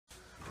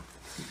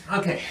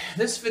Okay,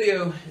 this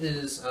video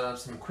is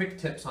some quick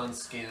tips on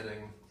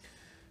scanning.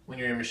 When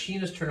your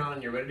machine is turned on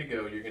and you're ready to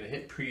go, you're going to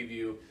hit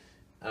preview.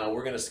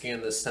 We're going to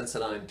scan this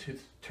Sensodyne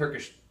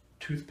Turkish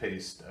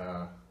toothpaste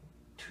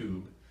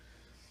tube.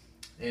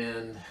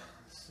 And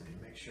let's see,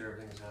 make sure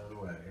everything's out of the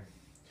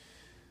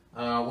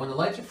way. When the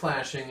lights are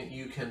flashing,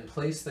 you can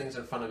place things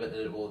in front of it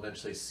and it will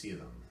eventually see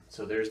them.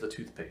 So there's the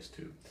toothpaste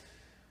tube.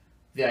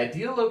 The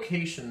ideal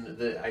location,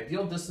 the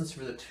ideal distance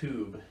for the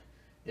tube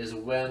is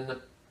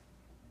when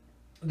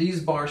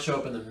these bars show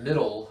up in the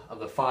middle of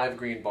the 5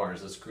 green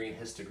bars, this green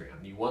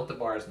histogram. You want the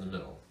bars in the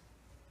middle.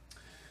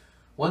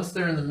 Once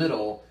they're in the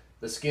middle,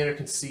 the scanner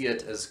can see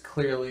it as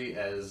clearly,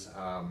 as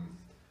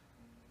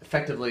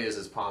effectively as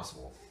is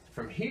possible.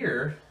 From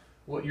here,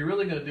 what you're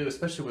really going to do,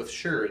 especially with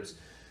sherds,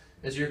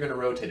 is you're going to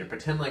rotate it.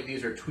 Pretend like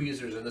these are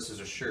tweezers and this is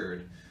a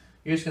sherd.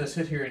 You're just going to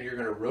sit here and you're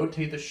going to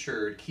rotate the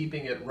sherd,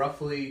 keeping it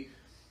roughly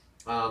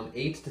 8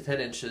 to 10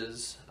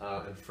 inches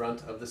in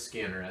front of the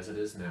scanner as it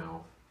is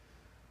now.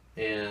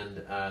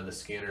 And the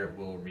scanner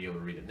will be able to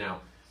read it.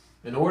 Now,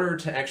 in order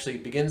to actually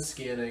begin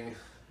scanning,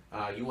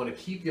 you want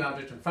to keep the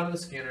object in front of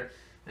the scanner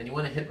and you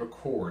want to hit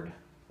record,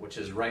 which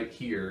is right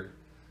here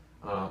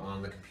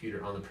on the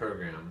computer, on the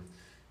program.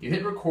 You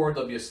hit record,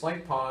 there'll be a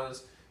slight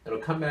pause, it'll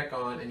come back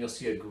on, and you'll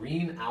see a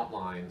green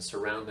outline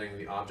surrounding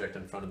the object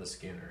in front of the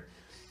scanner.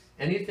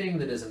 Anything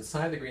that is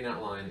inside the green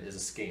outline is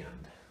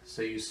scanned.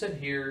 So you sit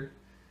here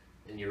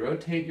and you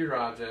rotate your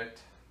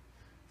object.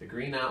 The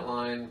green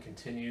outline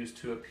continues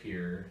to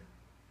appear.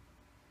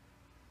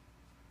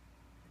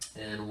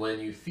 And when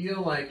you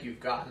feel like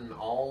you've gotten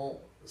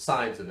all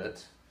sides of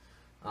it,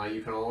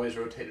 you can always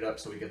rotate it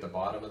up so we get the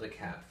bottom of the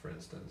cat, for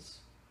instance.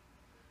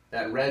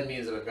 That red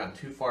means that I've gotten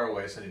too far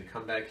away, so I need to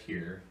come back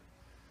here.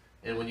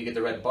 And when you get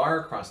the red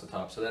bar across the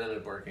top, so that ended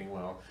up working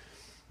well,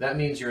 that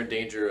means you're in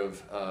danger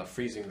of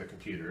freezing the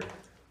computer.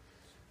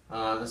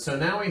 So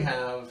now we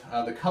have,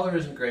 the color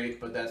isn't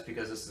great, but that's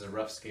because this is a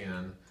rough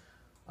scan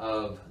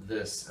of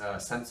this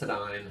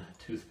Sensodyne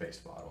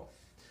toothpaste bottle.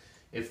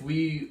 If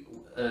we,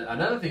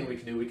 another thing we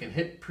can do, we can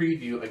hit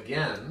preview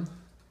again,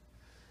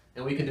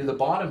 and we can do the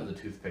bottom of the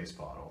toothpaste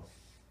bottle,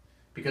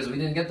 because we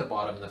didn't get the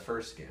bottom in the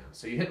first scan.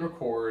 So you hit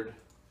record,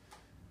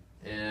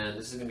 and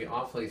this is going to be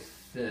awfully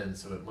thin,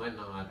 so it might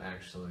not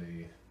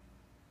actually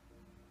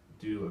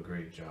do a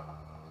great job.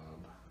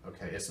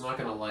 Okay, it's not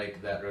going to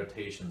like that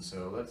rotation,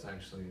 so let's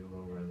actually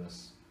lower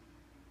this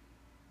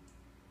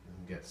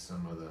and get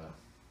some of the...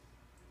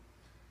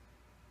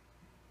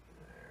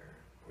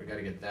 We got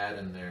to get that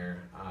in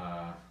there.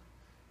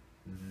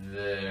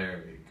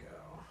 There we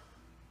go.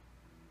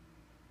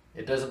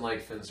 It doesn't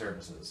like thin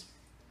surfaces.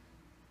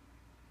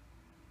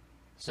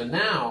 So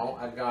now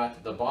I've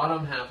got the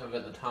bottom half of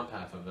it and the top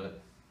half of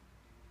it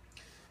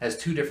has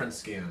 2 different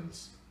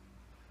scans.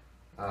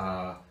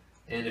 And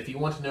if you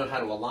want to know how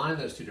to align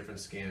those 2 different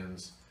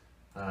scans,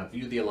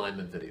 view the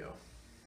alignment video.